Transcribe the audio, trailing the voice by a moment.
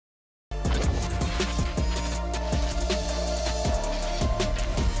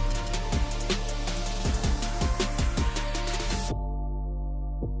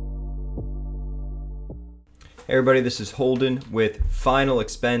Hey everybody, this is Holden with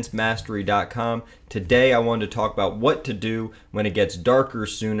FinalExpenseMastery.com. Today I wanted to talk about what to do when it gets darker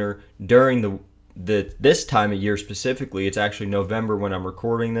sooner during this time of year specifically. It's actually November when I'm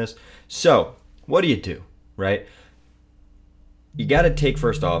recording this. So, what do? Right? You got to take,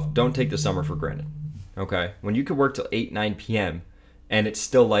 first off, don't take the summer for granted. Okay? When you can work till 8, 9 p.m. and it's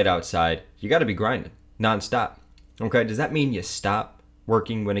still light outside, you got to be grinding nonstop. Okay? Does that mean you stop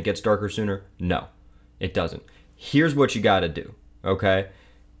working when it gets darker sooner? No, it doesn't. Here's what you got to do, okay?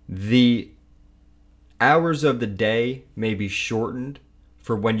 The hours of the day may be shortened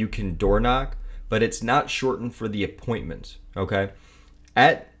for when you can door knock, but it's not shortened for the appointments, okay?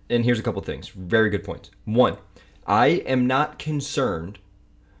 And here's a couple things, very good points. One, I am not concerned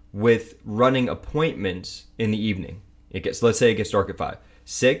with running appointments in the evening. Let's say it gets dark at 5.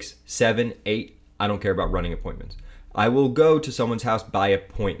 6, 7, 8, I don't care about running appointments. I will go to someone's house by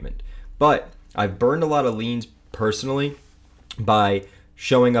appointment, but I've burned a lot of liens personally by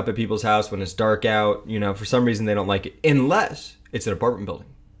showing up at people's house when it's dark out. You know, for some reason they don't like it unless it's an apartment building.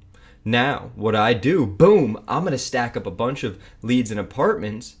 Now, what I do, boom, I'm going to stack up a bunch of leads in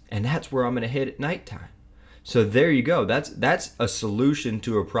apartments, and that's where I'm going to hit at nighttime. So there you go. That's a solution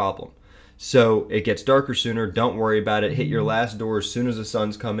to a problem. So it gets darker sooner. Don't worry about it. Hit your last door as soon as the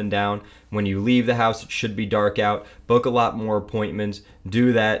sun's coming down. When you leave the house, it should be dark out. Book a lot more appointments.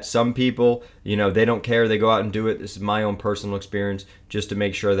 Do that. Some people, they don't care. They go out and do it. This is my own personal experience, just to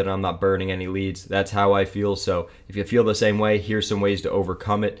make sure that I'm not burning any leads. That's how I feel. So if you feel the same way, here's some ways to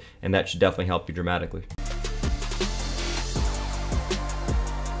overcome it, and that should definitely help you dramatically.